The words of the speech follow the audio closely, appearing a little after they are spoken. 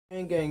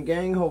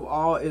Gang, hope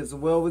all is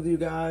well with you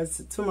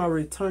guys. To my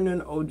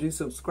returning OG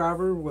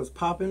subscriber, what's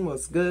popping,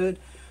 what's good?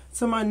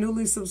 To my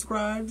newly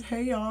subscribed,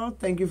 hey y'all,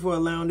 thank you for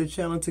allowing the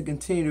channel to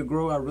continue to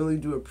grow. I really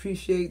do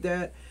appreciate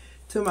that.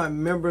 To my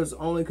members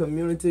only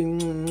community,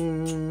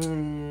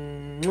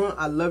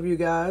 I love you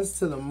guys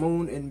to the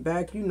moon and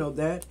back, you know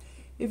that.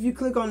 If you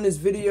click on this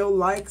video,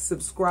 like,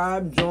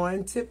 subscribe,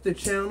 join, tip the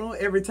channel.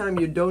 Every time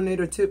you donate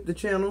or tip the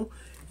channel,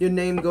 your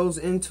name goes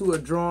into a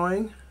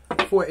drawing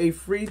for a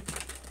free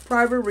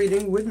private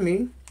reading with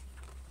me.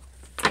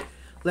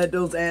 Let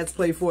those ads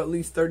play for at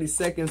least 30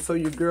 seconds so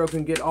your girl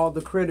can get all the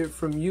credit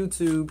from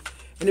YouTube.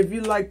 And if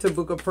you'd like to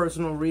book a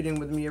personal reading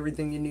with me,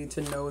 everything you need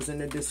to know is in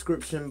the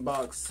description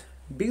box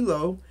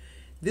below.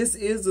 This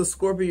is the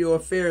Scorpio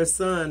affair,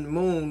 Sun,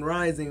 Moon,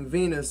 Rising,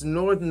 Venus,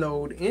 North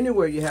Node.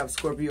 Anywhere you have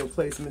Scorpio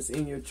placements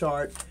in your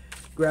chart,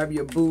 grab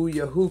your boo,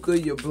 your hookah,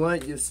 your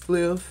blunt, your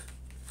spliff.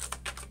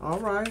 All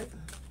right.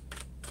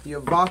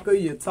 Your vodka,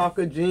 your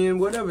taka, gin,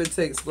 whatever it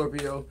takes,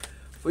 Scorpio,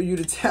 for you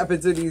to tap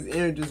into these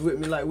energies with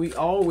me like we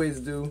always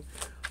do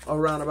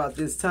around about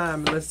this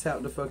time. Let's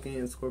tap the fuck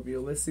in,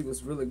 Scorpio. Let's see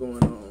what's really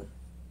going on.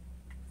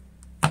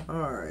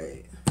 All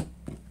right.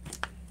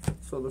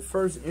 So the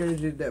first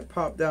energy that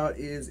popped out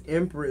is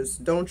Empress.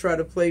 Don't try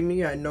to play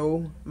me. I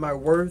know my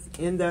worth,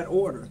 in that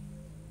order.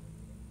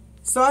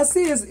 So I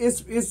see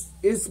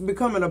it's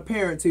becoming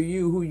apparent to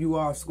you who you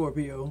are,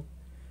 Scorpio.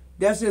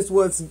 That's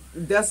what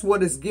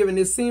it's given.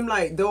 It seemed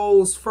like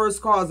those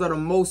first cards are the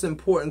most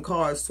important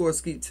cards.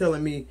 Source keep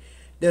telling me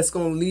that's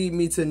going to lead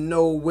me to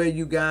know where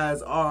you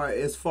guys are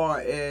as far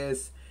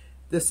as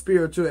the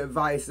spiritual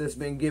advice that's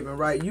been given,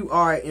 right? You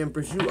are an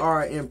Empress. You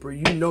are an Emperor.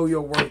 You know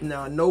your worth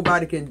now.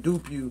 Nobody can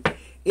dupe you.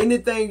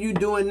 Anything you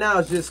doing now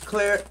is just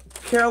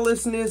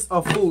carelessness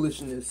or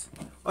foolishness.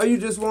 Or you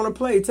just want to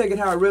play. Take it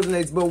how it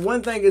resonates. But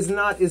one thing is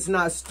it's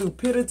not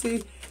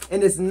stupidity.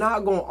 And it's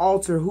not going to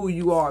alter who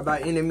you are by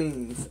any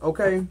means,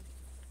 okay?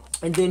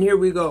 And then here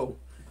we go.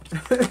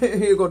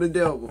 Here go the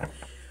devil.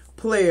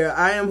 Player,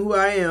 I am who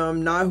I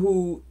am, not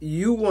who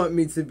you want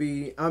me to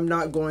be. I'm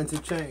not going to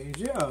change.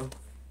 Yeah.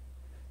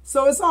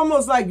 So it's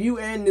almost like you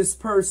and this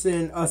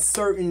person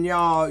asserting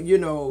y'all, you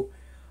know,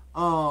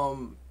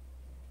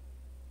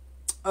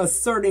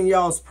 asserting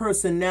y'all's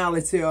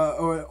personality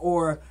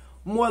or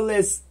more or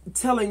less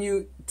telling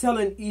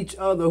each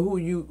other who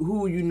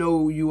you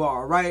know you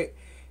are, right?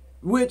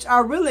 Which I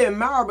really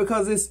admire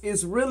because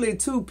it's really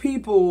two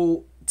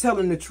people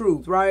telling the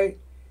truth, right?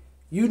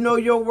 You know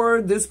your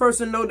word. This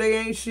person know they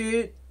ain't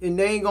shit and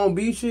they ain't gonna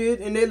be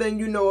shit, and they letting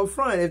you know up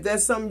front. If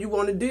that's something you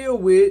want to deal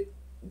with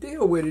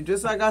it.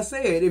 Just like I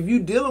said, if you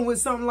dealing with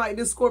something like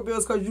this, Scorpio,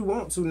 it's because you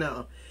want to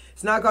now.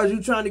 It's not because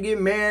you trying to get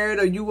married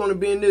or you want to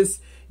be in this,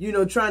 you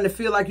know, trying to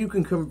feel like you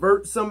can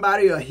convert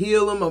somebody or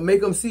heal them or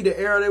make them see the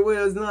error they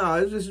was. No,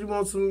 it's just you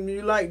want some.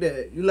 You like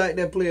that. You like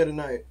that player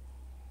tonight.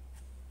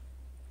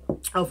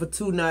 Oh, for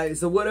 2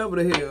 nights or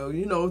whatever the hell,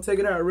 you know, take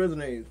it how it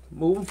resonates.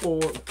 Moving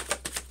forward.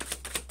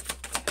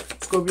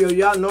 Scorpio,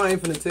 y'all know I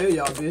ain't finna tell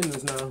y'all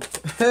business now.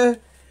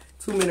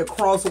 Too many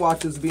cross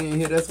watchers being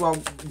here. That's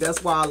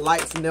why our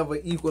likes never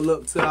equal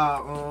up to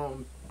our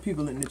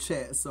people in the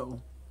chat. So,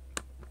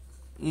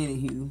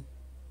 anywho,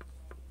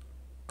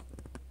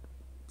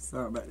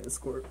 sorry about that,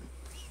 Scorp.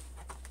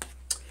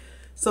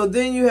 So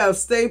then you have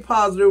stay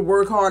positive,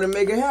 work hard, and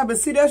make it happen.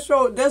 See, that's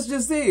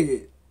just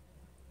it.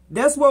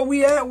 That's where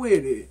we at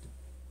with it.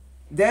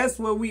 That's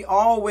where we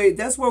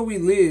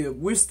live.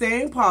 We're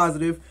staying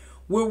positive.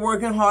 We're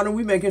working hard and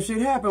we making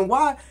shit happen.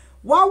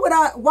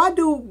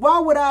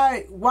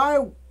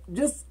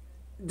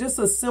 Just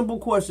a simple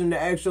question to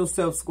ask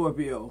yourself,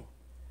 Scorpio.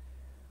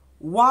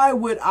 Why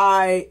would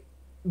I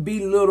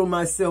belittle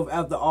myself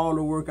after all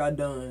the work I've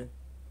done?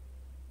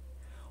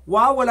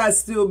 Why would I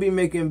still be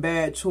making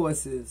bad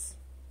choices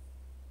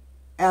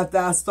after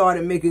I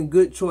started making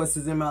good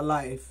choices in my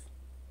life?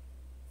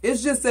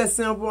 It's just that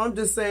simple. I'm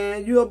just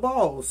saying, you're a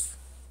boss.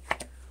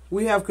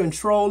 We have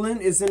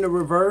controlling. It's in the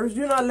reverse.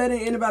 You're not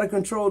letting anybody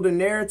control the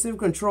narrative,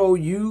 control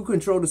you,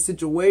 control the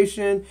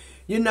situation.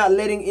 You're not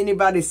letting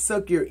anybody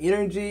suck your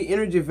energy.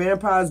 Energy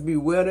vampires,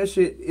 beware. That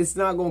shit, it's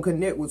not going to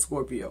connect with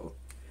Scorpio.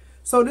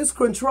 So this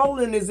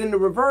controlling is in the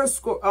reverse,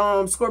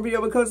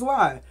 Scorpio, because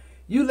why?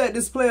 You let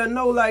this player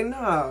know, like,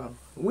 nah,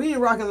 we ain't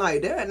rocking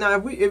like that.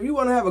 Now, if you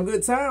want to have a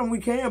good time, we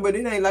can, but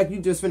it ain't like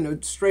you just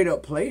finna straight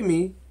up play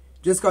me.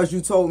 Just because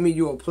you told me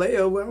you're a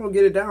player, well, I don't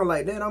get it down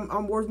like that.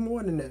 I'm worth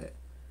more than that.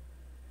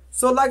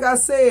 So like I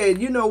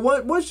said, you know,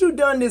 once you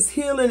done this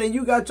healing and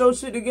you got your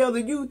shit together,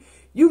 you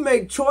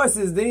make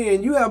choices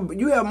then. You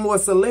have more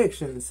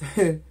selections.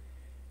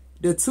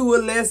 The 2 or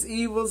less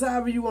evils,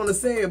 however you want to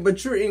say it,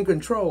 but you're in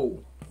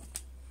control.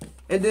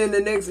 And then the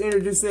next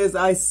energy says,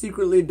 I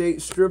secretly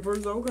date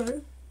strippers.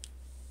 Okay.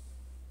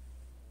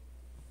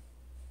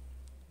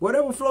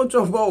 Whatever floats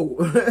your boat.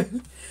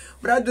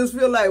 But I just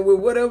feel like with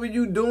whatever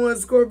you doing,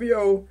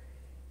 Scorpio,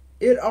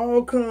 it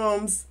all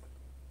comes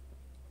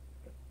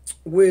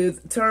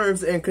with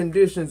terms and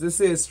conditions. It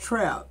says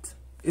trapped.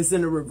 It's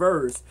in the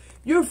reverse.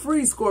 You're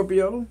free,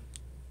 Scorpio.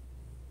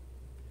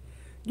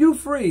 You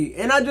free.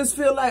 And I just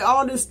feel like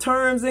all these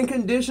terms and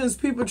conditions,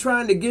 people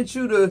trying to get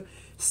you to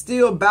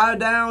still bow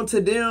down to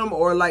them,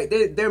 or like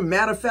they're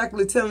matter of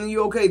factly telling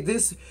you, okay,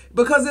 this,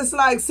 because it's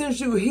like, since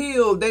you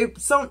healed,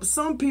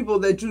 some people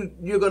that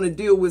you're gonna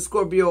deal with,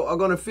 Scorpio, are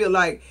gonna feel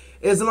like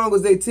as long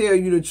as they tell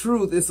you the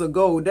truth, it's a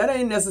go. That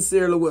ain't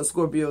necessarily what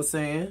Scorpio's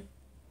saying.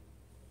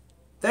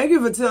 Thank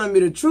you for telling me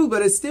the truth,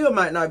 but it still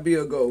might not be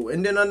a go.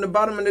 And then on the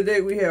bottom of the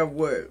deck, we have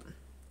what?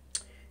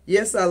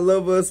 Yes, I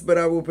love us, but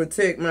I will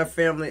protect my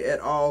family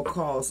at all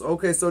costs.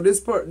 Okay, so this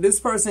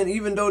person,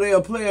 even though they're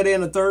a player, they're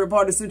in a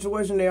third-party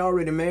situation, they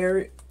already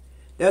married.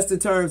 That's the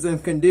terms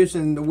and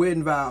conditions, the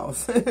wedding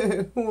vows.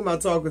 Who am I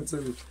talking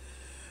to?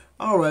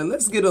 All right,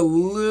 let's get a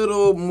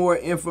little more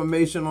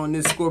information on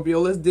this,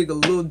 Scorpio. Let's dig a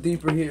little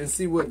deeper here and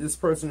see what this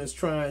person is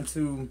trying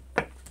to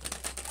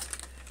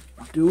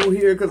do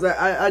here, because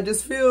I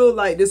just feel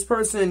like this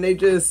person,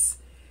 this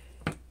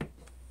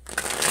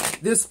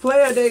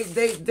player,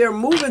 they're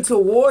moving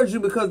towards you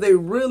because they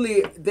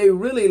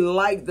really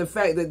like the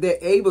fact that they're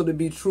able to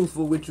be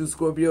truthful with you,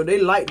 Scorpio. They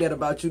like that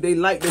about you. They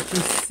like that you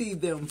see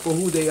them for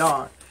who they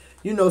are.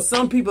 You know,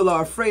 some people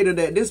are afraid of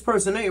that. This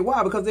person ain't.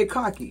 Why? Because they're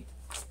cocky.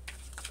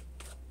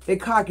 They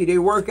cocky. They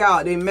work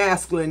out. They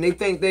masculine. They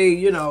think they,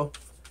 you know,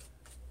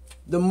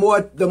 the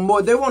more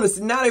they want to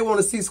see. Now they want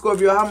to see,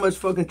 Scorpio, how much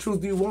fucking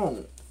truth you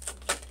want.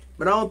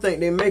 But I don't think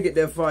they make it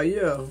that far.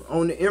 Yeah,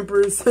 on the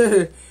Empress,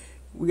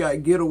 we got to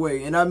get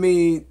away. And I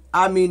mean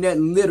that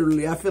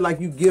literally. I feel like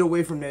you get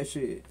away from that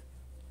shit.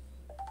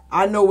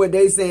 I know what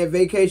they saying.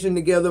 Vacation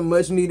together,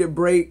 much needed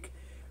break,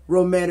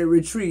 romantic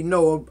retreat.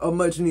 No, a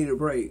much needed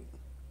break.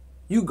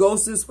 You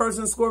ghost this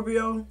person,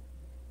 Scorpio?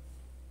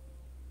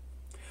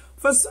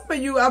 For some of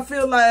you, I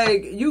feel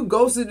like you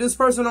ghosted this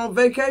person on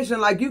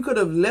vacation. Like you could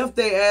have left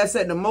their ass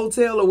at the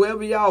motel or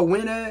wherever y'all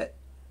went at.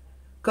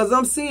 Because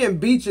I'm seeing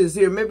beaches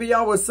here. Maybe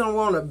y'all were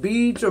somewhere on a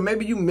beach, or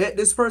maybe you met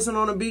this person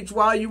on a beach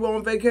while you were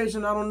on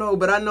vacation. I don't know.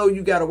 But I know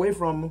you got away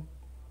from them.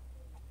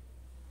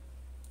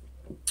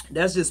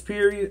 That's just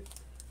period.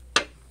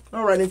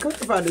 All right, and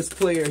clarify this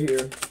player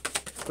here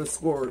for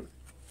Scorp.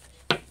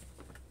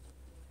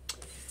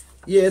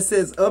 Yeah, it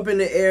says up in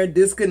the air,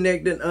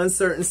 disconnected,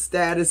 uncertain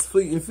status,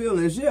 fleeting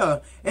feelings. Yeah,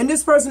 and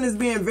this person is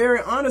being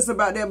very honest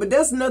about that. But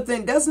that's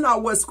nothing. That's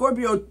not what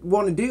Scorpio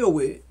want to deal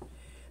with.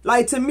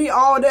 Like, to me,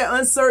 all that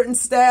uncertain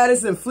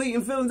status and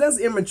fleeting feelings, that's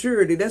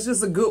immaturity. That's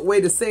just a good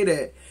way to say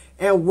that.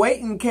 And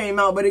waiting came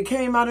out, but it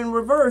came out in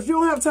reverse. You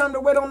don't have time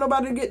to wait on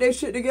nobody to get their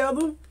shit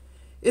together.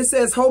 It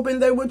says hoping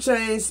they would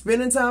change,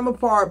 spending time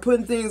apart,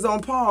 putting things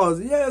on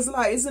pause. Yeah, it's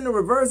like, it's in the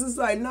reverse. It's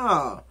like,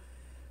 nah,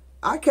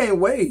 I can't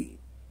wait.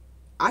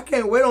 I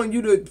can't wait on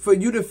you for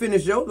you to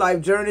finish your life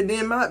journey.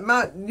 Then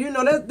you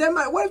know, that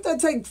might, what if that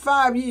takes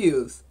 5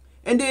 years?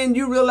 And then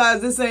you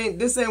realize this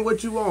ain't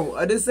what you want,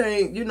 or this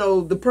ain't, you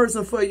know, the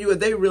person for you,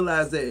 and they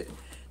realize that.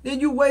 Then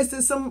you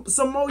wasted some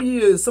more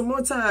years, some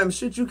more time,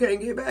 shit you can't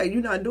get back.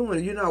 You're not doing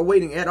it. You're not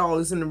waiting at all.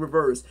 It's in the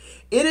reverse.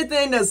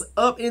 Anything that's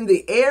up in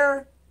the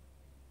air,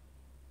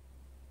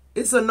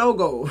 it's a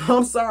no-go.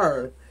 I'm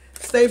sorry.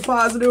 Stay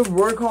positive,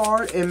 work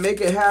hard, and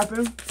make it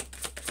happen.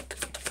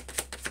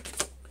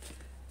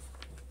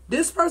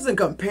 This person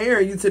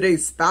comparing you to their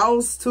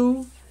spouse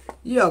too.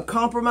 Yeah,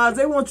 compromise.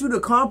 They want you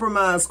to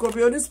compromise,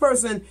 Scorpio. This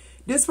person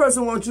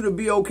wants you to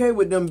be okay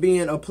with them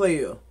being a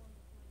player.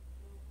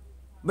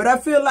 But I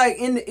feel like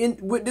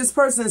with this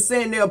person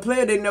saying they're a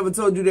player, they never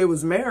told you they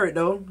was married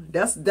though.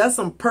 That's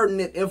some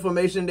pertinent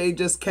information they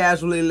just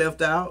casually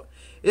left out.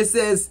 It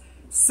says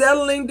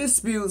settling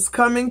disputes,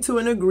 coming to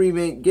an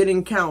agreement,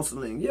 getting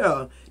counseling.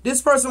 Yeah.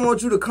 This person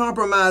wants you to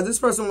compromise. This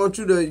person wants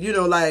you to, you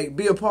know, like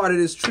be a part of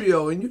this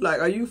trio, and you like,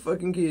 are you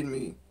fucking kidding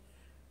me?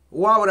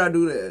 Why would I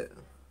do that?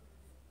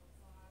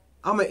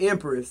 I'm an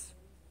Empress.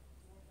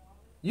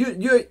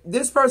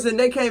 This person,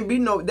 they can't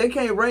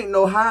rank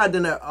no higher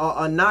than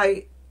a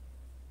knight.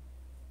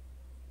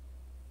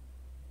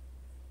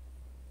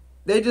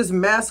 They just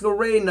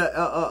masquerading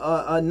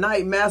a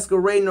knight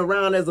masquerading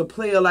around as a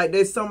player, like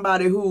they're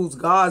somebody who's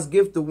God's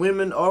gift to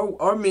women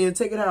or men.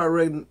 Take it how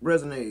it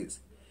resonates.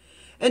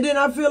 And then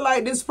I feel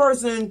like this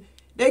person,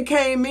 they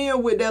came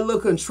in with that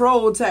little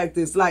control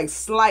tactics, like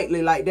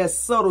slightly, like that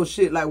subtle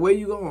shit, like where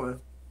you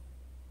going?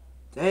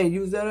 They ain't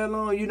used that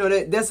long. You know,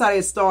 that's how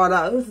they start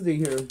out. Let's see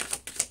here.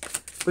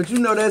 But you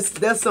know,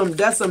 that's some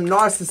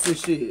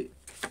narcissist shit.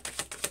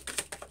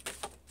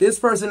 This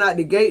person out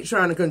the gate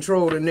trying to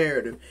control the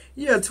narrative.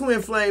 Yeah,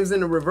 twin flames in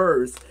the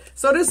reverse.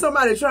 So there's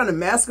somebody trying to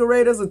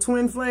masquerade as a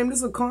twin flame. This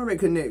is a karmic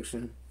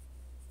connection.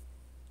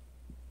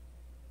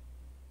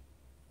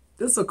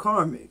 This is a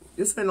karmic.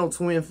 This ain't no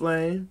twin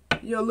flame.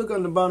 Yo, look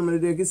on the bottom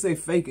of the deck. It say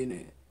faking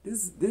it.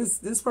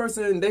 This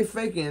person, they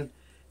faking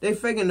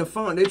the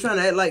funk. They trying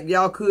to act like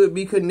y'all could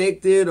be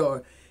connected,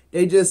 or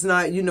they just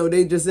not, you know,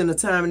 they just in a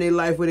time in their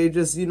life where they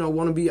just, you know,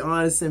 want to be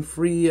honest and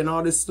free and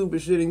all this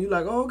stupid shit. And you're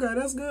like, oh, okay,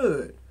 that's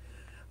good.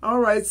 All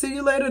right, see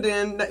you later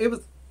then.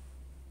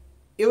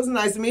 It was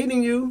nice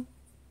meeting you.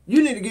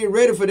 You need to get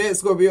ready for that,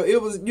 Scorpio.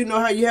 It was, you know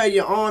how you had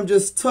your arm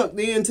just tucked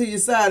into your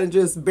side and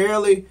just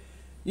barely,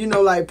 you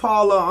know, like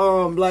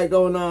Paula, like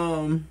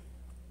on,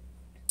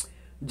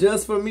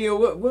 Just for Me,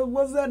 or what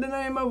was that the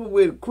name of it,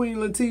 with Queen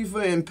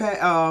Latifah and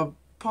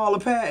Paula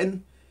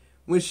Patton,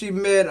 when she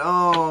met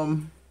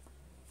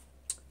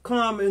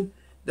Common,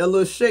 that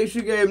little shake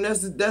she gave him,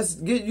 that's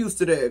get used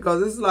to that,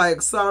 because it's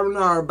like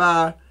sayonara,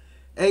 bye,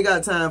 ain't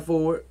got time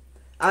for it.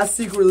 I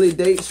secretly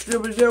date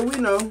strippers. Yeah, we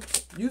know.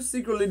 You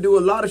secretly do a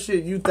lot of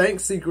shit you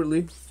think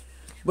secretly.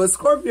 But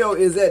Scorpio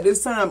is at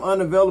this time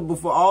unavailable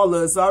for all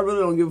of us, so I really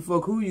don't give a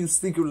fuck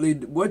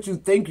what you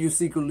think you're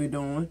secretly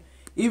doing.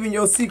 Even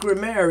your secret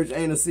marriage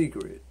ain't a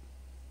secret.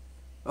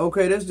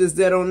 Okay, that's just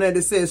that on that.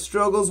 It says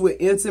struggles with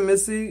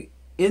intimacy,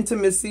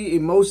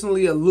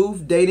 emotionally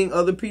aloof, dating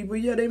other people.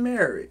 Yeah, they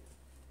married.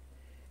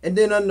 And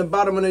then on the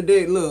bottom of the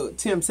deck, look,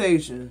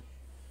 temptation.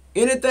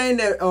 Anything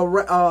that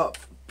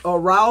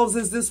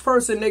arouses this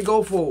person, they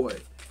go for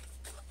it.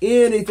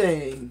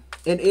 Anything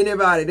and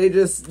anybody, they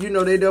just, you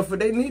know, they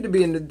need to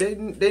be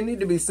they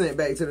need to be sent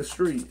back to the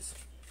streets.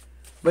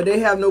 But they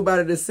have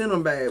nobody to send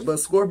them back.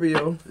 But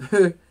Scorpio,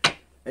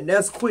 and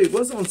that's quick.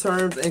 What's on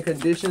terms and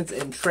conditions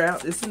and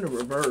trap? It's in the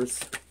reverse.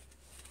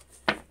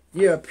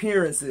 Yeah,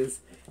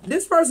 appearances.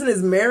 This person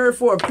is married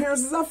for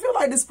appearances. I feel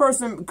like this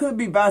person could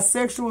be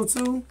bisexual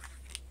too.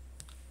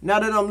 Now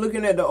that I'm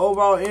looking at the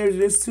overall energy,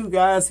 there's two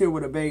guys here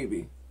with a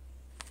baby.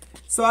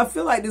 So I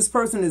feel like this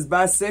person is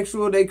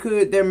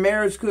bisexual. Their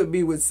marriage could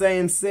be with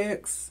same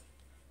sex.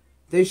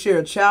 They share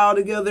a child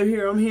together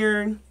here, I'm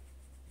hearing.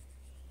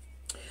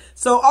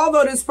 So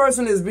although this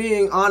person is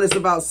being honest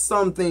about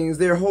some things,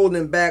 they're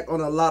holding back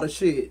on a lot of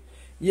shit.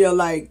 Yeah,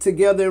 like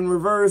together in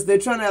reverse, they're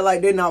trying to act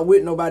like they're not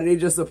with nobody. They're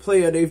just a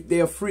player.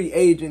 They're a free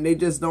agent. They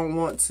just don't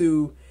want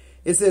to.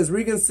 It says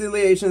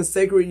reconciliation,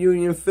 sacred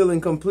union, feeling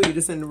complete.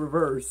 It's in the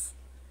reverse.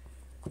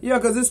 Yeah,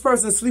 because this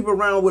person sleep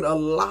around with a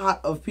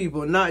lot of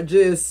people, not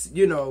just,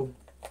 you know,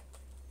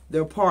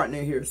 their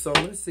partner here. So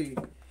let's see.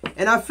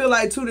 And I feel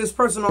like, too, this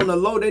person on the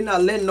low, they're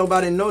not letting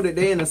nobody know that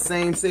they're in a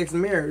same-sex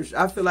marriage.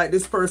 I feel like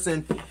this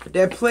person,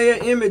 that player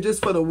image is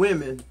for the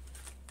women.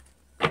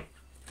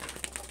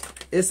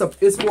 It's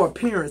for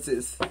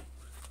appearances.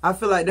 I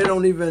feel like they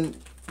don't even,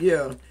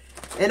 yeah.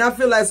 And I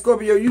feel like,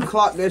 Scorpio, you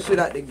clock that shit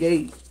out the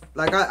gate.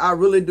 Like, I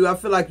really do. I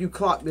feel like you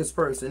clock this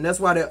person. That's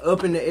why they're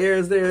up in the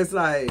airs there. It's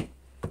like,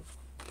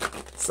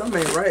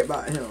 something ain't right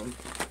about him.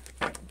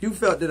 You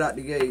felt it out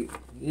the gate.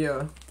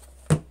 Yeah.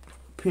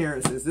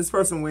 Appearances. This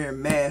person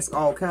wearing masks,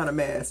 all kind of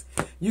masks.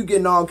 You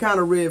getting all kind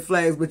of red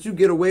flags, but you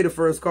get away the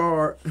first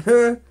card.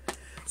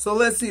 So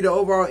let's see the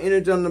overall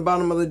energy on the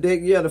bottom of the deck.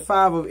 Yeah, the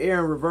 5 of air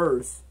in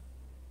reverse.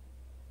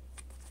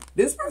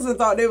 This person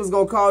thought they was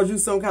going to cause you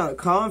some kind of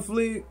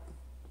conflict.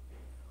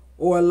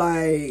 Or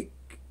like,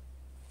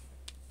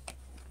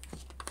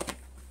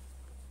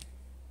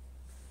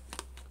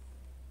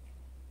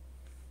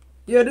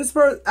 yeah, this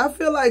person, I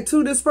feel like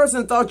too, this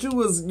person thought you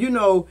was, you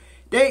know,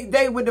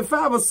 they with the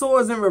 5 of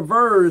swords in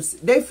reverse,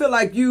 they feel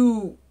like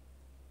you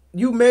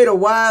made a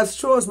wise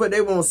choice, but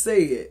they won't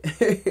say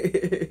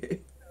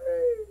it.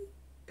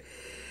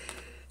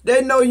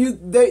 They know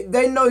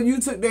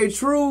you took their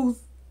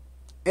truth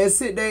and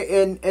sit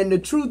there and the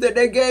truth that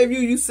they gave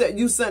you sent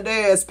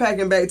their ass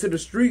packing back to the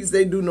streets.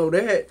 They do know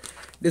that.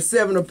 The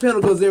 7 of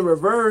Pentacles in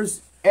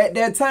reverse. At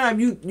that time,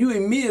 you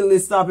immediately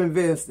stop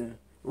investing.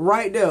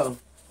 Right there.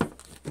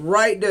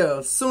 Right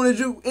there. Soon as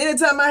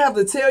anytime I have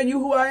to tell you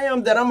who I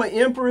am, that I'm an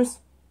empress,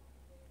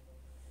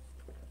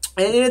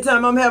 and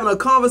anytime I'm having a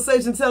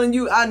conversation telling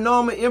you I know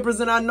I'm an empress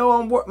and I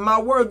know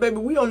my worth, baby,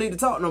 we don't need to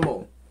talk no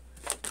more.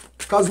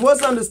 Because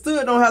what's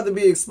understood don't have to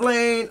be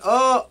explained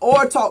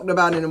or talked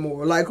about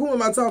anymore. Like, who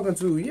am I talking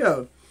to?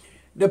 Yeah.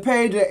 The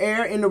page of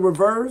air in the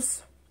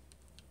reverse.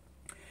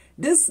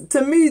 This,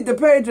 to me, the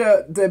page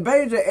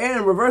of air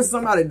in reverse is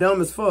somebody dumb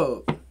as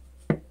fuck.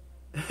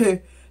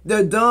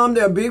 They're dumb.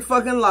 They're a big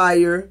fucking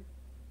liar.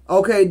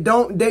 Okay,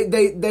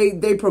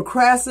 they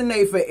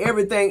procrastinate for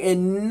everything,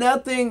 and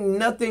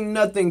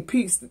nothing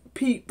piques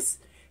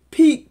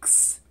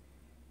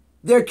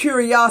their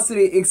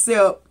curiosity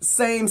except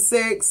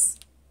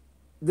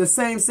the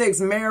same sex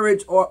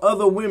marriage or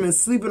other women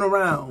sleeping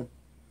around.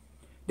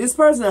 This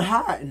person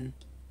hiding.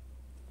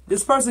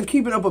 This person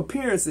keeping up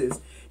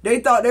appearances. They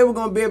thought they were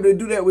gonna be able to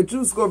do that with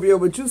you, Scorpio,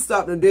 but you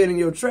stopped them dead in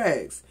your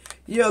tracks.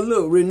 Yeah,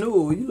 look,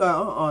 renewal. You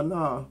like,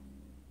 nah.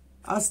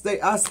 I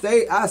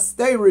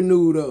stay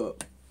renewed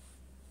up.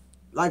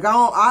 Like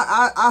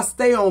I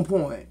stay on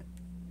point.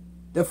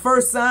 The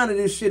first sign of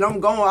this shit, I'm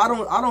going.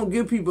 I don't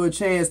give people a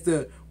chance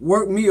to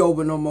work me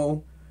over no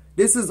more.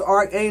 This is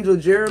Archangel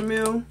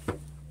Jeremiah.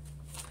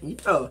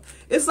 Yeah,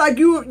 it's like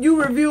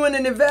you reviewing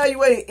and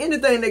evaluating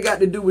anything that got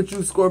to do with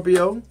you,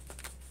 Scorpio.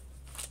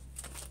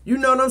 You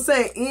know what I'm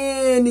saying?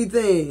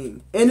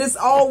 Anything, and it's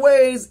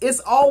always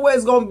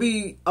gonna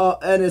be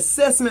an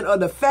assessment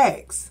of the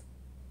facts.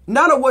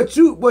 Not of what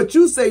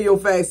you say your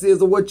facts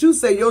is or what you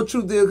say your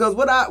truth is. Because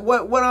what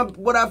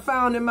I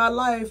found in my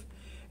life,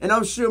 and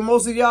I'm sure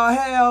most of y'all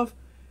have,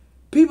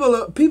 people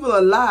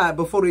are lie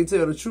before they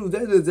tell the truth.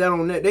 That's just that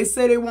on that. They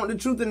say they want the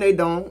truth and they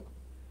don't.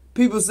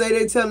 People say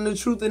they telling the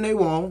truth and they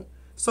won't.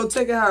 So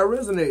take it how it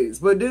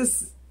resonates. But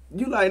this,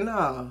 you like,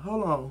 nah,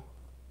 hold on.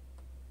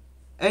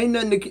 Ain't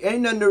nothing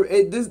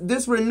to,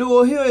 this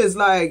renewal here is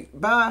like,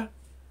 bye,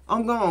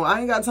 I'm gone. I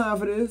ain't got time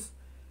for this.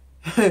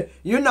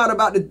 You're not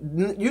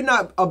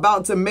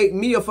about to make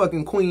me a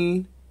fucking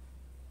queen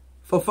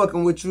for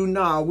fucking with you.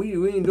 Nah, we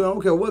ain't doing, I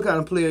don't care what kind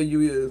of player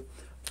you is.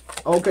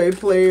 Okay,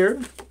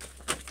 player.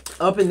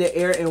 Up in the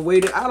air and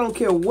waiting. I don't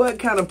care what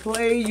kind of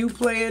play you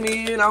playing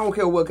in. I don't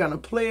care what kind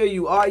of player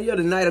you are. You're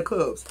the Knight of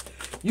Cups.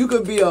 You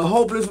could be a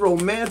hopeless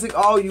romantic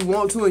all you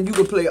want to, and you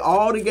could play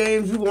all the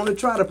games you want to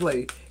try to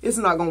play. It's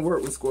not going to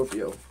work with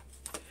Scorpio.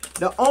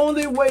 The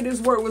only way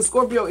this works with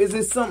Scorpio is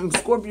it's something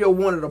Scorpio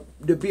wanted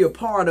to be a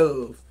part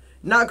of.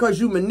 Not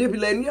because you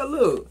manipulating. Yeah,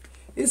 look.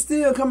 It's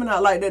still coming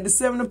out like that. The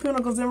Seven of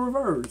Pentacles in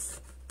reverse.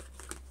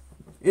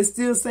 It's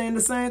still saying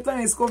the same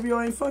thing.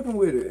 Scorpio ain't fucking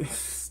with it.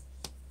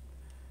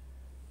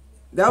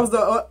 That was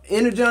the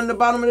energy on the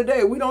bottom of the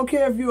day. We don't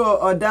care if you're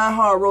a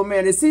diehard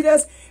romantic. See,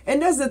 that's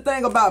the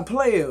thing about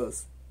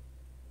players.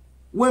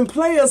 When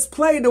players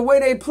play, the way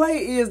they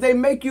play is they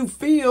make you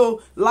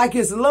feel like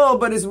it's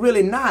love, but it's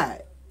really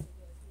not.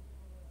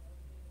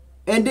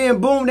 And then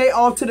boom, they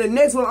off to the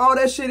next one. All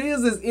that shit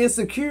is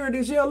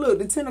insecurities. Yeah, look,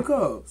 the Ten of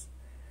Cups.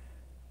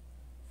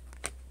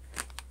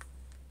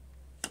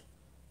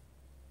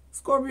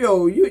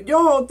 Scorpio,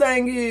 your whole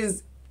thing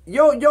is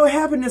your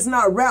happiness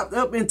not wrapped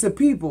up into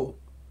people.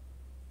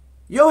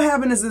 Your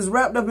happiness is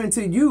wrapped up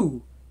into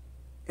you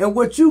and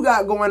what you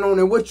got going on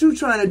and what you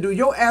trying to do.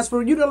 Your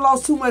aspiration, you done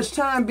lost too much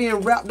time being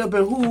wrapped up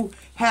in who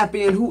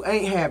happy and who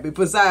ain't happy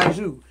besides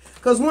you.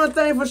 Because one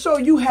thing for sure,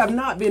 you have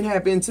not been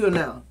happy until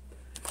now.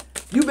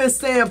 You've been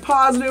staying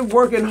positive,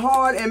 working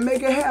hard, and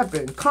make it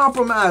happen.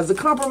 Compromise. The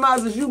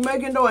compromises you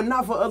making, though, are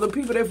not for other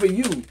people. They're for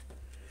you.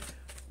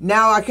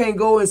 Now I can't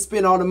go and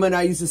spend all the money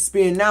I used to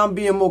spend. Now I'm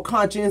being more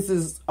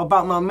conscientious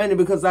about my money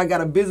because I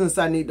got a business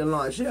I need to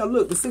launch. Yeah,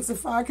 look, the 6 of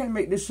 5, I can't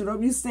make this shit up.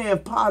 You staying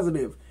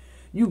positive.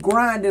 You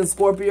grinding,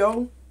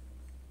 Scorpio.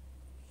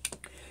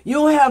 You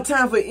don't have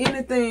time for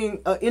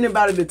anything or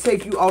anybody to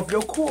take you off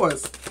your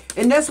course.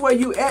 And that's where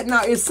you at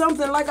now. It's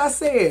something, like I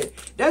said,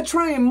 that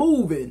train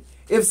moving.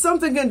 If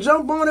something can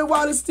jump on it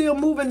while it's still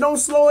moving, don't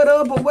slow it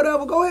up or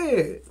whatever, go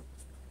ahead.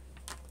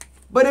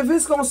 But if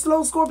it's going to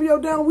slow Scorpio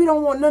down, we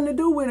don't want nothing to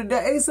do with it. The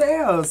Ace of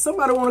Air.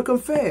 Somebody want to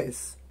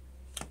confess.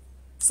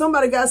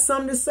 Somebody got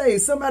something to say.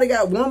 Somebody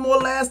got one more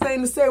last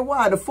thing to say.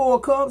 Why? The Four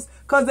of Cups?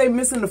 Because they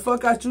missing the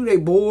fuck out you. They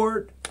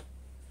bored.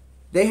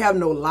 They have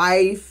no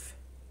life.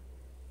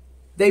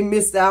 They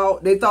missed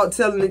out. They thought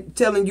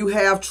telling you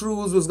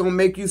half-truths was going to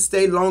make you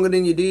stay longer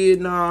than you did.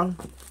 Nah.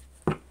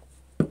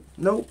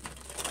 Nope.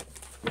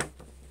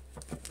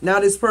 Now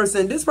this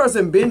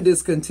person been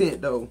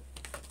discontent, though.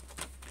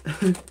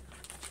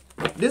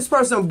 This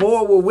person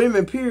bored with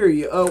women,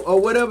 period,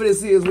 or whatever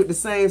this is with the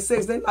same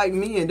sex. They like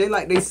men. They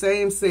like their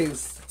same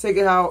sex. Take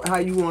it how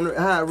you want it,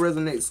 how it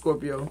resonates,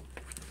 Scorpio.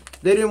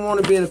 They didn't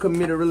want to be in a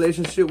committed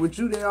relationship with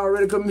you. They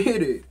already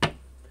committed.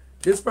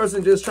 This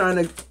person just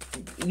trying to.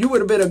 You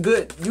would have been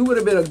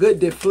a good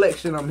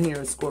deflection. I'm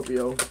hearing,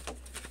 Scorpio.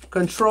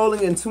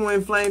 Controlling and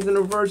twin flames in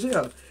reverse.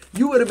 Yeah,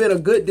 you would have been a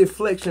good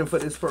deflection for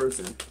this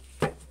person.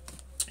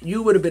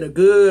 You would have been a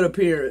good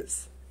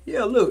appearance.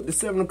 Yeah, look, the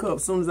 7 of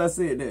Cups. As soon as I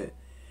said that.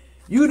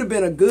 You'd have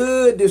been a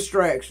good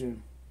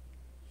distraction.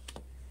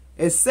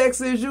 As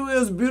sexy as you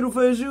is,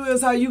 beautiful as you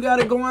is, how you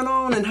got it going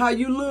on and how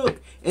you look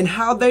and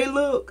how they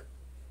look.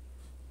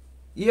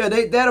 Yeah,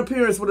 that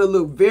appearance would have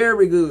looked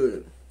very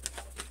good.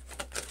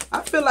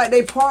 I feel like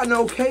they partner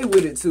okay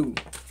with it too.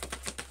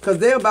 Because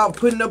they're about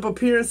putting up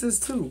appearances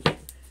too.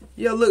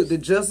 Yeah, look, the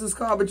Justice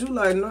card, but you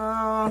like,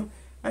 nah,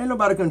 ain't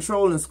nobody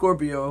controlling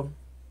Scorpio.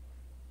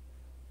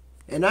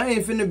 And I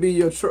ain't finna be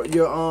your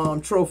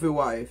trophy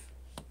wife.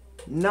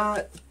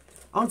 Not...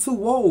 I'm too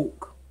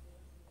woke.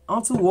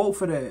 I'm too woke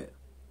for that.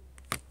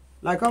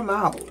 Like, I'm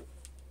out.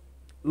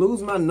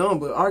 Lose my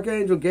number.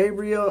 Archangel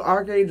Gabriel,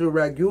 Archangel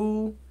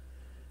Raguel.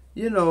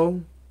 You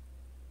know.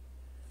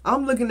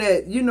 I'm looking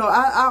at, you know,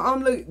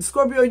 I'm looking,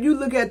 Scorpio, you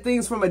look at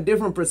things from a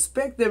different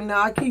perspective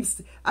now.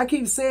 I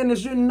keep saying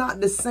this, you're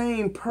not the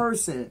same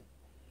person.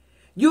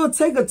 You'll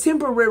take a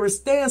temporary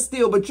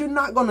standstill, but you're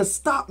not going to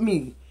stop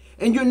me.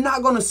 And you're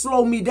not going to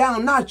slow me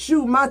down. Not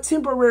you. My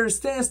temporary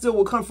standstill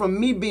will come from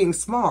me being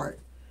smart.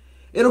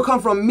 It'll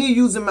come from me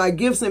using my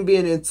gifts and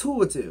being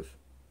intuitive.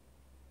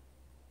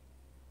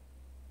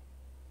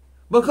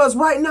 Because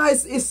right now,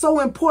 it's so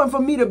important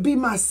for me to be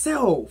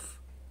myself.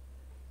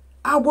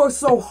 I work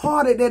so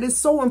hard at that. It's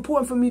so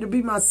important for me to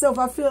be myself.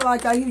 I feel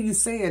like I hear you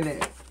saying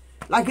that.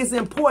 Like it's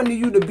important to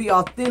you to be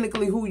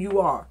authentically who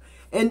you are.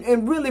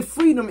 And really,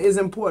 freedom is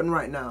important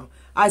right now.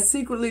 I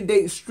secretly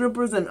date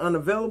strippers and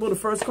unavailable. The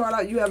first card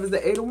out you have is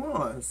the 8 of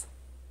Wands.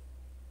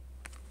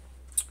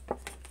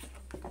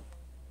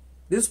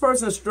 This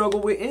person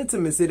struggled with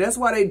intimacy. That's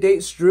why they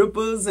date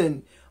strippers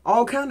and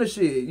all kind of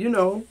shit, you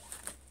know.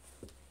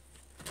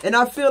 And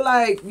I feel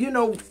like, you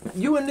know,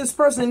 you and this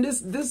person,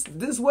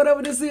 this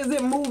whatever this is,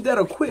 it moved at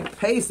a quick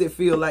pace, it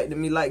feel like to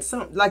me. Like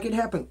something, like it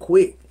happened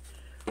quick.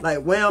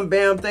 Like wham,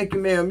 bam, thank you,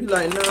 ma'am. You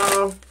like,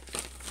 no.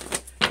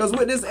 Because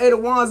with this 8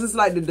 of Wands, it's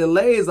like the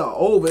delays are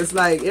over. It's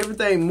like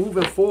everything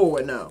moving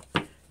forward now.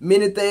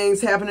 many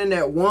things happening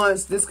at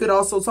once. This could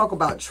also talk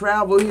about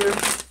travel here.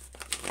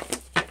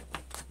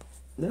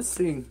 Let's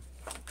see.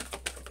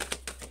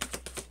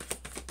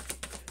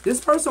 This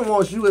person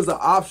wants you as an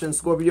option,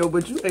 Scorpio,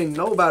 but you ain't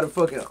nobody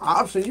fucking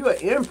option. You an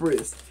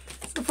empress.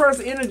 It's the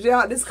first energy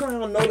out. This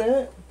clown know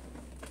that.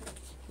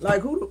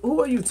 Like,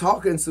 who are you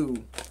talking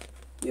to?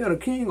 You're the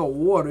king of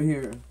water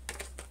here.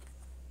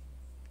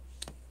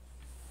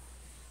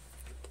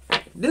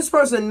 This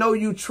person know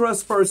you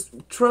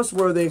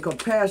trustworthy and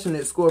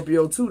compassionate,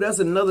 Scorpio, too. That's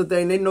another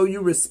thing. They know you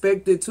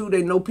respected, too.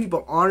 They know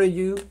people honor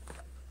you.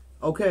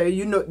 Okay,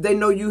 you know, they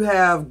know you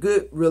have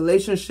good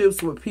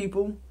relationships with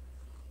people.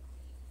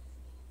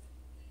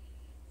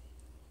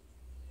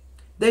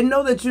 They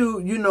know that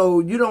you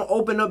don't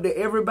open up to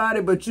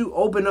everybody, but you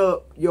open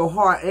up your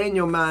heart and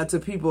your mind to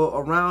people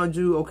around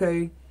you,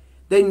 okay?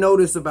 They know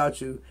this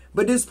about you.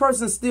 But this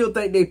person still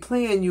think they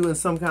playing you in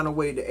some kind of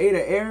way. The 8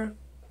 of air.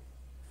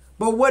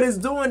 But what it's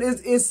doing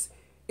is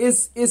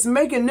it's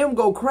making them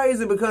go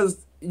crazy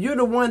because you're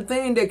the one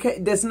thing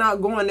that's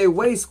not going their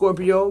way,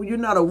 Scorpio. You're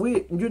not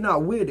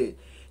with it.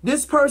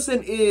 This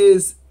person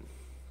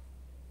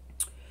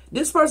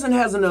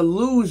has an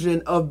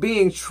illusion of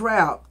being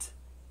trapped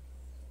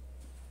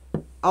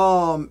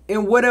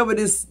in whatever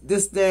this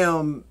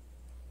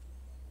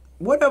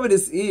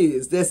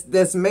is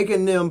that's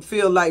making them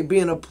feel like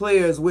being a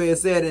player is where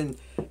it's at, and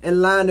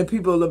lying to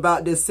people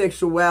about their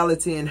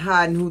sexuality and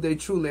hiding who they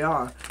truly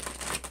are.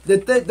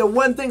 The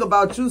one thing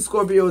about you,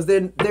 Scorpio, is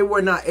that they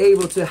were not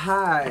able to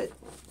hide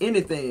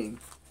anything.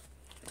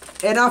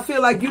 And I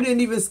feel like you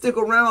didn't even stick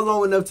around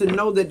long enough to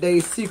know that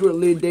they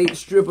secretly date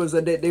strippers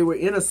or that they were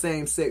in a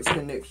same-sex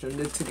connection.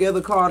 The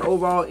Together card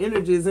overall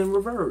energy is in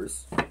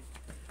reverse.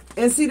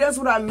 And see, that's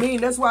what I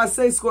mean. That's why I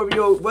say,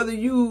 Scorpio, whether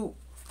you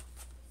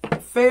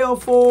fail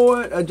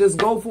forward or just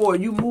go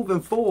forward, you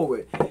moving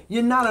forward.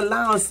 You're not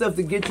allowing stuff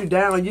to get you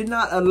down. You're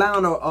not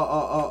allowing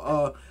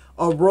a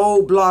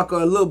roadblock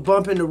or a little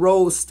bump in the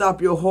road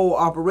stop your whole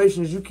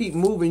operations. You keep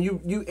moving.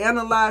 You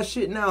analyze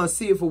shit now and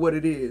see it for what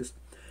it is.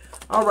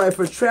 All right,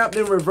 for trapped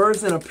in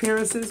reverse and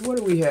appearances, what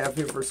do we have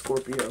here for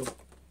Scorpio?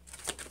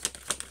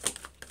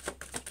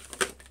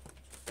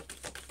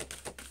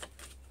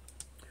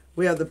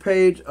 We have the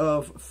Page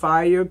of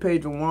Fire,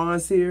 Page of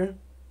Wands here.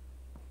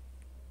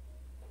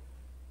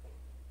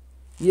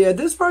 Yeah,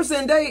 this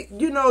person, they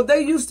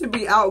used to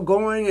be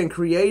outgoing and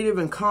creative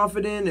and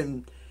confident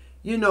and,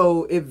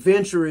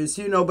 adventurous,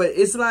 but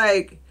it's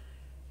like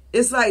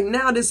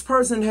now this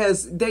person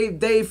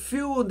they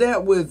fueled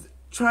that with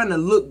trying to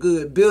look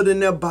good, building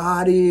their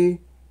body.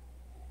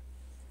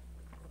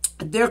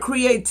 Their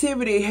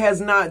creativity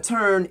has not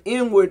turned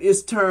inward,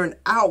 it's turned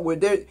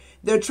outward.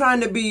 They're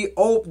trying to be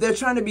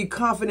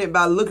confident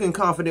by looking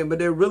confident, but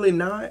they're really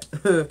not.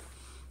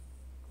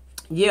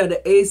 Yeah,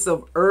 the Ace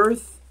of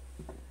Earth.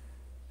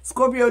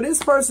 Scorpio,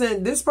 this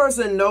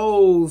person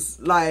knows,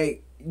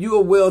 like, you're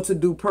a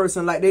well-to-do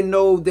person. Like, they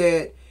know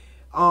that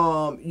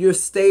you're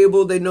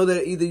stable. They know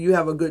that either you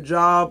have a good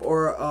job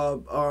or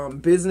a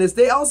business.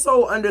 They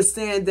also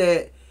understand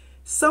that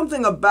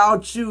something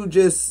about you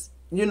just,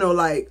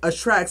 like,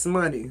 attracts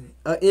money,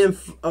 an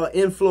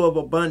inflow of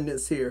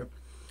abundance here.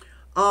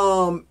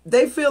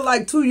 They feel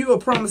like, too, you a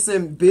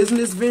promising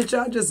business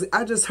venture.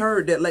 I just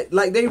heard that,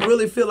 like they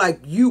really feel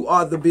like you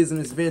are the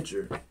business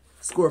venture,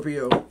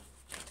 Scorpio.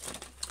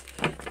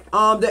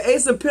 The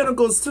Ace of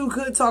Pentacles, too,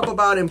 could talk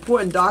about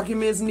important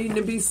documents needing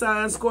to be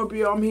signed,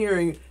 Scorpio. I'm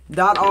hearing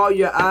dot all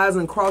your I's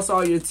and cross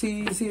all your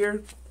T's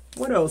here.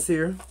 What else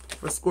here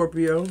for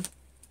Scorpio?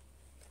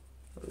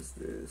 What's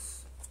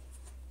this?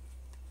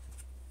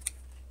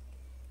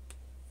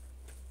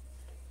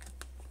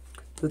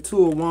 The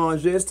Two of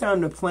Wands. Yeah, it's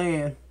time to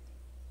plan.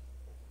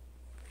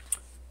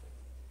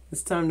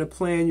 It's time to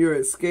plan your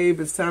escape.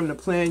 It's time to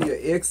plan your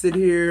exit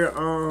here.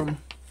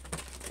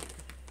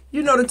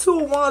 The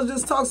Two of Wands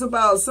just talks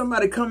about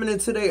somebody coming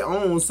into their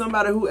own.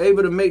 Somebody who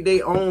able to make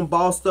their own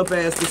bossed up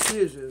ass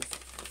decisions.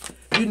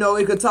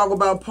 It could talk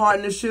about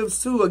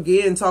partnerships too.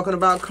 Again, talking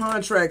about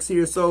contracts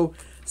here. So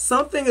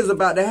something is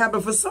about to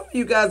happen. For some of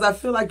you guys, I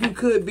feel like you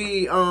could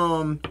be,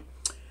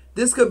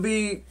 this could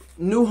be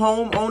new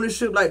home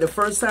ownership. Like the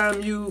first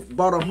time you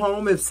bought a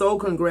home. If so,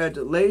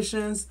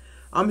 congratulations.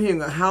 I'm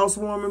hearing a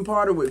housewarming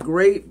party with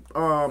great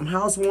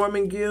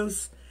housewarming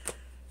gifts.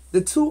 The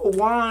Two of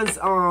Wands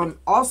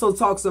also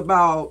talks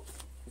about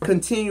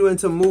continuing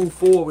to move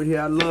forward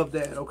here. I love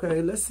that.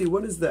 Okay, let's see.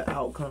 What is the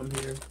outcome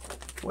here?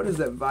 What is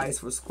the advice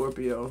for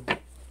Scorpio?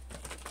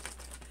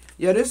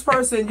 Yeah, this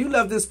person, you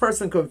left this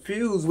person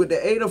confused with the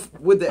eight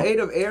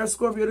of air,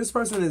 Scorpio. This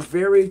person is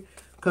very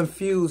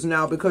confused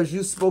now because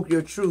you spoke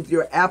your truth,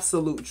 your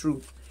absolute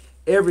truth,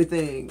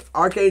 everything.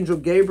 Archangel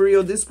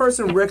Gabriel, this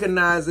person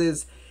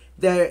recognizes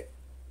that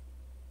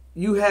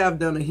you have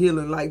done a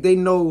healing. Like they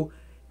know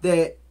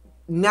that.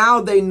 Now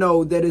they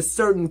know that it's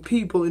certain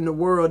people in the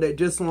world that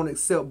just won't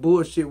accept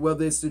bullshit,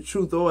 whether it's the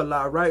truth or a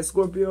lie, right,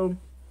 Scorpio?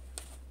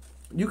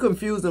 You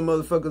confusing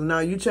motherfuckers now.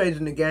 You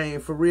changing the game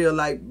for real.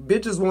 Like,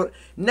 bitches want...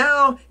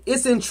 Now,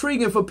 it's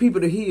intriguing for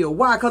people to heal.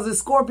 Why? Because it's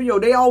Scorpio.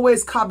 They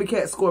always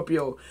copycat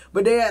Scorpio.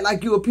 But they act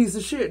like you a piece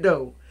of shit,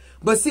 though.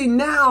 But see,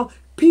 now,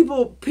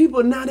 people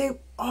now they...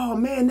 Oh,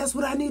 man, that's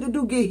what I need to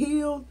do. Get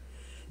healed.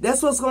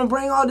 That's what's going to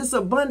bring all this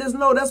abundance.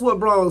 No, that's what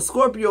brought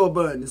Scorpio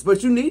abundance.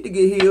 But you need to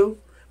get healed.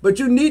 But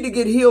you need to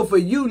get healed for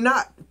you.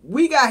 Not...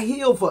 We got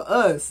healed for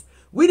us.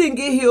 We didn't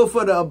get healed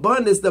for the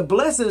abundance. The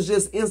blessings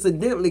just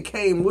incidentally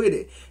came with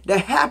it. The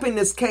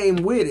happiness came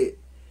with it.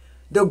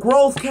 The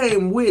growth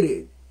came with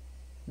it.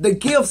 The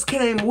gifts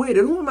came with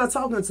it. Who am I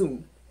talking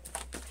to?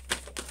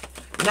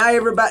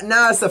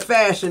 Now it's a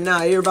fashion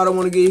now. Everybody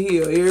want to get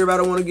healed.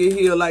 Everybody want to get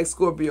healed like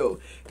Scorpio.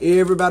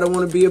 Everybody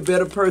want to be a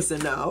better person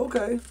now.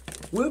 Okay.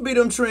 We'll be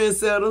them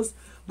trendsetters.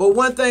 But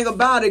one thing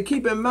about it,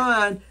 keep in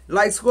mind,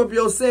 like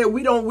Scorpio said,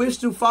 we don't wish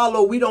to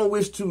follow. We don't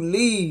wish to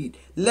lead.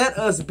 Let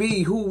us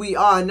be who we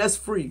are, and that's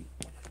free.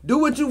 Do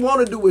what you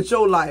want to do with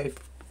your life.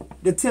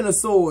 The Ten of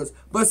Swords.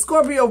 But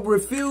Scorpio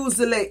refused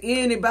to let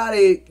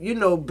anybody, you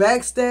know,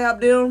 backstab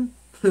them.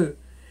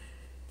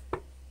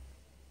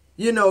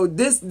 You know,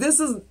 this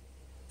is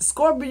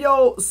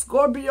Scorpio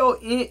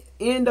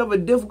end of a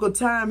difficult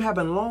time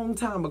happened a long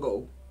time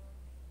ago.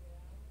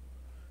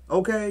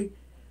 Okay?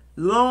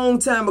 Long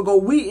time ago,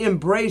 we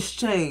embrace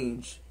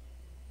change.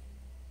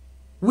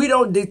 We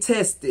don't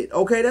detest it.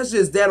 Okay, that's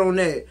just that on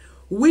that.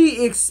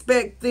 We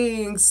expect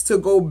things to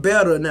go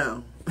better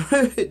now.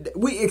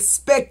 We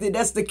expect it.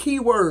 That's the key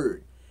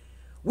word.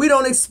 We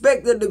don't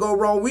expect it to go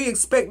wrong. We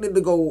expect it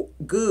to go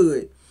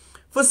good.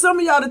 For some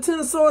of y'all, the Ten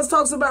of Swords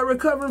talks about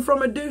recovering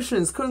from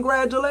addictions.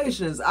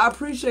 Congratulations. I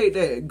appreciate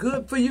that.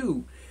 Good for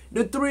you.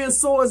 The Three of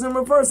Swords in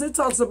reverse, it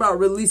talks about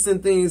releasing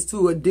things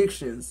to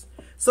addictions.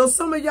 So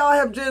some of y'all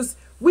have just...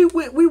 We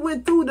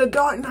went through the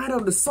dark night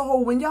of the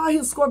soul. When y'all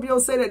hear Scorpio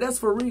say that, that's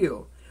for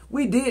real.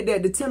 We did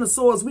that. The Ten of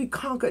Swords, we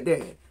conquered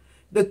that.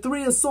 The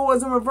Three of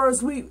Swords in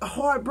reverse,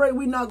 heartbreak,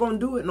 we not going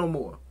to do it no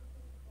more.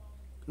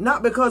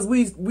 Not because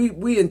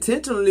we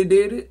intentionally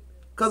did it.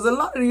 Because a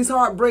lot of these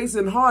heartbreaks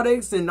and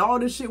heartaches and all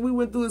this shit we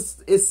went through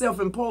is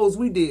self-imposed.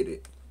 We did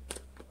it.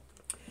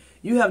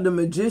 You have the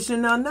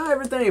Magician now. Now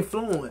everything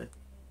flowing.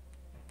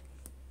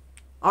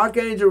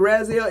 Archangel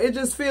Raziel, it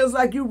just feels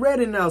like you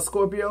ready now,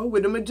 Scorpio.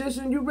 With the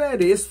Magician, you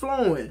ready. It's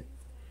flowing.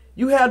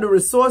 You have the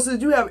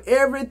resources. You have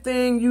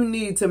everything you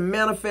need to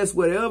manifest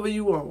whatever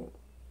you want.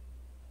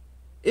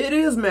 It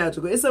is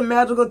magical. It's a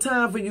magical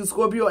time for you,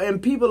 Scorpio,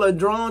 and people are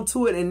drawn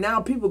to it, and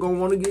now people going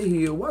to want to get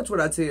healed. Watch what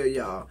I tell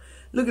y'all.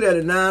 Look at that,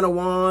 the Nine of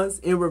Wands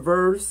in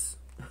reverse.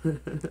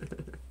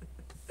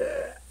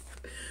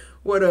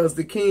 What else?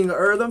 The King of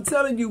Earth. I'm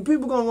telling you,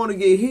 people going to want to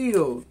get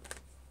healed.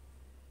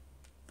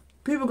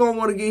 People going to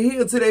want to get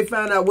healed till they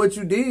find out what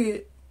you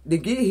did to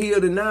get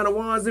healed. The Nine of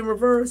Wands in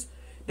reverse.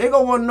 They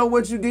going to want to know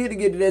what you did to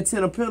get to that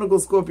Ten of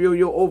Pentacles, Scorpio,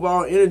 your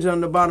overall energy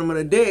on the bottom of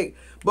the deck.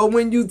 But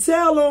when you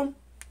tell them,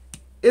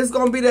 it's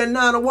going to be that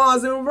Nine of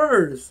Wands in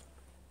reverse.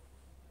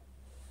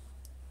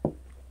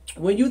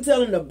 When you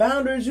tell them the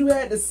boundaries you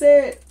had to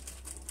set,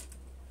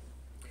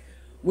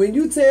 when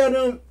you tell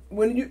them,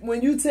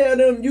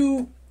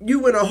 you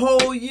went a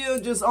whole year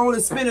just only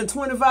spending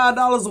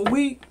 $25 a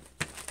week,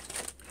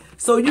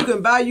 so you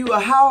can buy you a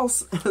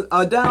house,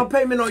 a down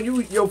payment on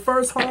your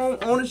first home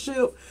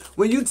ownership.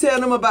 When you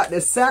tell them about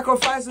the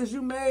sacrifices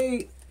you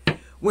made.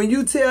 When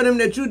you tell them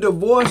that you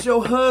divorced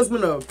your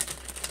husband of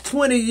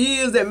 20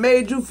 years that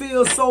made you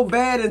feel so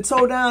bad and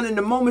toe down. And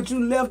the moment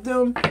you left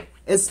them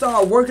and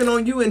start working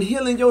on you and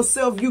healing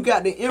yourself, you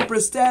got the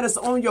Empress status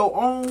on your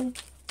own.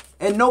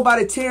 And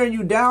nobody tearing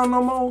you down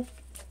no more.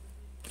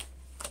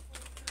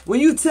 When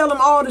you tell them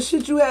all the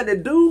shit you had to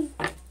do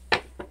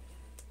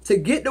to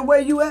get the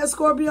way you at,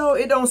 Scorpio,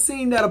 it don't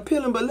seem that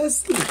appealing, but let's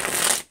see.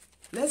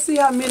 Let's see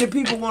how many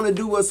people want to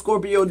do what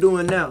Scorpio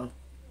doing now.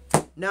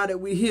 Now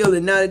that we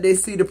healing, now that they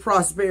see the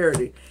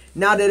prosperity.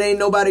 Now that ain't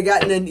nobody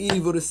got nothing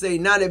evil to say.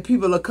 Now that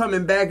people are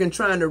coming back and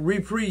trying to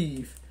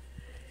reprieve.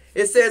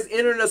 It says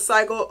entering a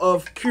cycle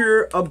of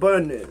pure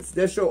abundance.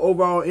 That's your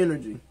overall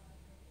energy.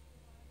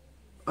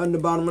 On the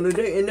bottom of the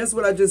day. And that's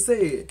what I just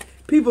said.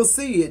 People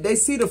see it. They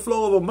see the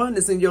flow of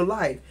abundance in your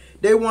life.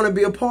 They want to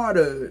be a part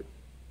of it.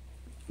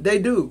 They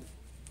do.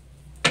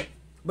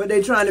 But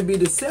they trying to be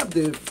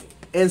deceptive.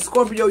 And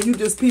Scorpio, you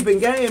just peeping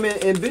game.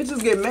 And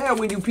bitches get mad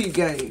when you peep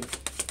game.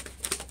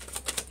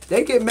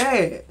 They get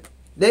mad.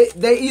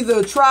 They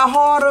either try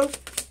harder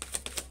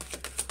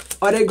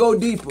or they go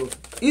deeper.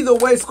 Either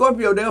way,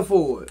 Scorpio, there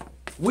for it.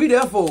 We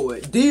there for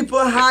it.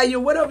 Deeper, higher,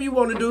 whatever you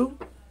want to do.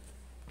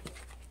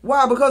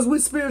 Why? Because we're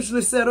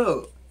spiritually set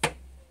up.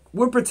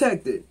 We're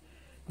protected.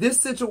 This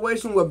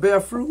situation will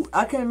bear fruit.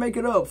 I can't make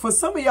it up. For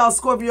some of y'all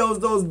Scorpios,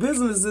 those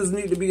businesses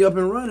need to be up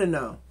and running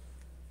now.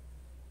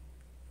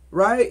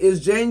 Right? It's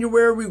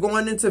January. We're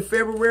going into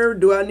February.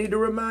 Do I need to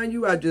remind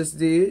you? I just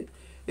did.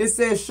 It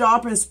says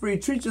shopping spree.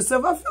 Treat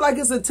yourself. I feel like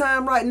it's a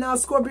time right now,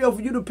 Scorpio,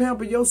 for you to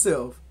pamper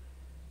yourself.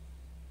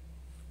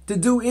 To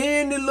do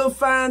any little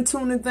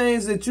fine-tuning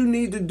things that you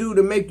need to do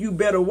to make you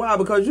better. Why?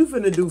 Because you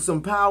finna do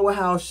some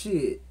powerhouse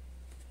shit.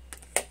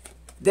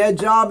 That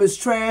job is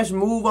trash.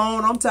 Move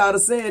on. I'm tired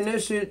of saying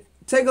that shit.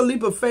 Take a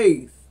leap of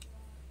faith.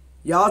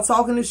 Y'all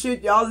talking this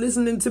shit. Y'all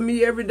listening to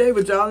me every day,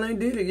 but y'all ain't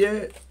did it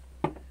yet.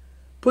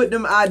 Put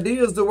them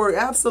ideas to work.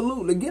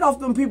 Absolutely. Get off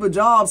them people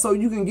jobs so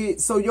you can get,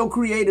 so your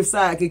creative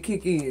side can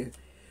kick in.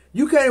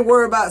 You can't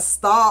worry about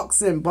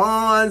stocks and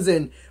bonds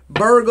and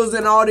burgers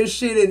and all this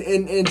shit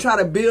and try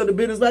to build a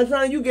business. By the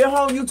time you get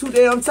home, you too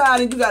damn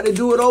tired and you got to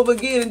do it over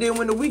again. And then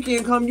when the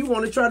weekend comes, you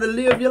want to try to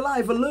live your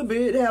life a little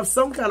bit, have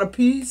some kind of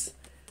peace.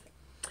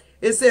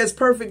 It says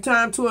perfect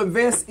time to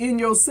invest in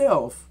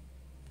yourself.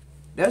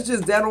 That's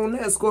just that on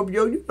that,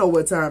 Scorpio. You know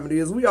what time it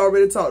is. We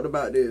already talked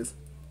about this.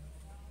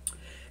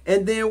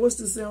 And then what's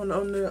the sound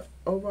on the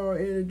overall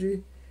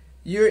energy?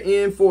 You're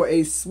in for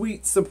a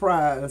sweet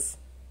surprise.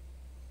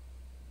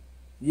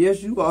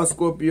 Yes, you are,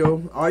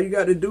 Scorpio. All you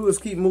got to do is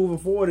keep moving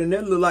forward, and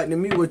that look like to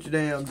me what you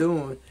damn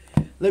doing.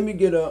 Let me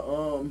get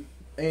a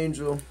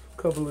angel,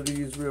 a couple of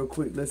these real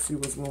quick. Let's see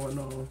what's going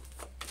on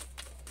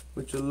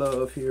with your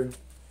love here.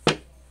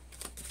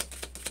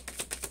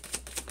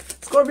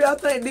 Scorpio, I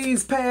think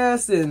these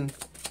past and,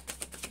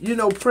 you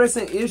know,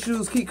 pressing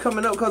issues keep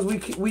coming up because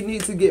we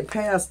need to get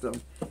past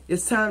them.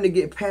 It's time to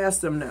get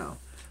past them now.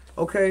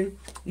 Okay?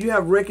 You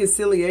have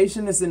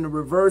reconciliation that's in the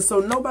reverse. So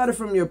nobody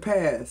from your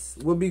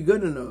past will be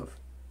good enough.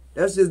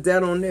 That's just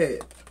that on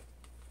that.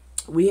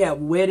 We have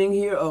wedding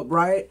here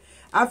upright.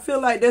 I feel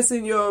like that's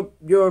in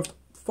your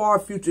far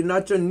future,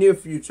 not your near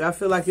future. I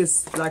feel like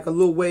it's like a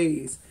little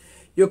ways.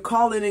 You're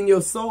calling in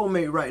your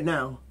soulmate right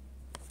now.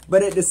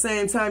 But at the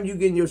same time, you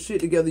getting your shit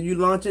together. You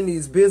launching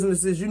these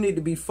businesses. You need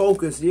to be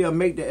focused. Yeah,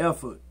 make the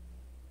effort.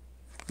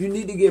 You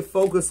need to get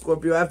focused,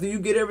 Scorpio. After you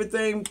get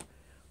everything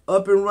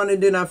up and running,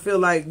 then I feel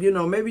like, you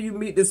know, maybe you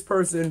meet this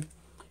person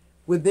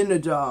within the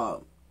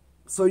job.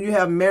 So you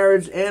have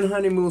marriage and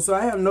honeymoon. So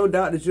I have no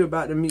doubt that you're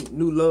about to meet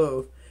new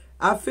love.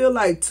 I feel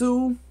like,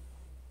 too,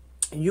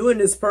 you and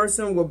this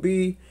person will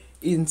be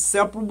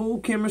inseparable.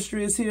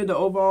 Chemistry is here. The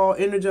overall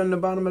energy on the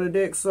bottom of the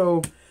deck.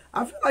 So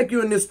I feel like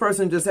you and this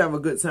person just have a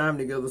good time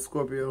together,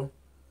 Scorpio.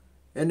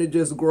 And it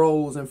just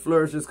grows and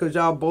flourishes because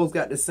y'all both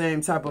got the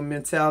same type of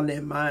mentality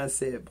and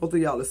mindset. Both of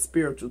y'all are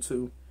spiritual,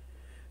 too.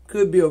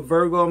 Could be a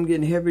Virgo. I'm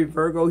getting heavy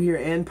Virgo here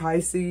and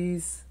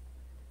Pisces.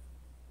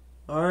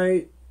 All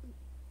right.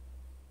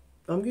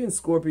 I'm getting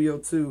Scorpio,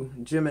 too.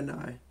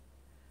 Gemini.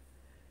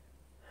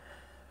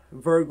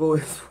 Virgo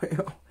as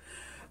well.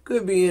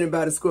 Could be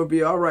anybody,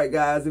 Scorpio. All right,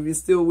 guys. If you're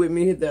still with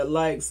me, hit that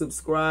like,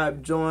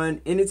 subscribe,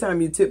 join.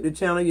 Anytime you tip the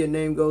channel, your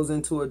name goes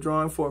into a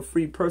drawing for a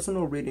free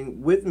personal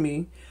reading with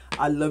me.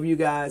 I love you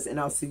guys, and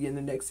I'll see you in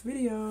the next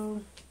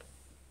video.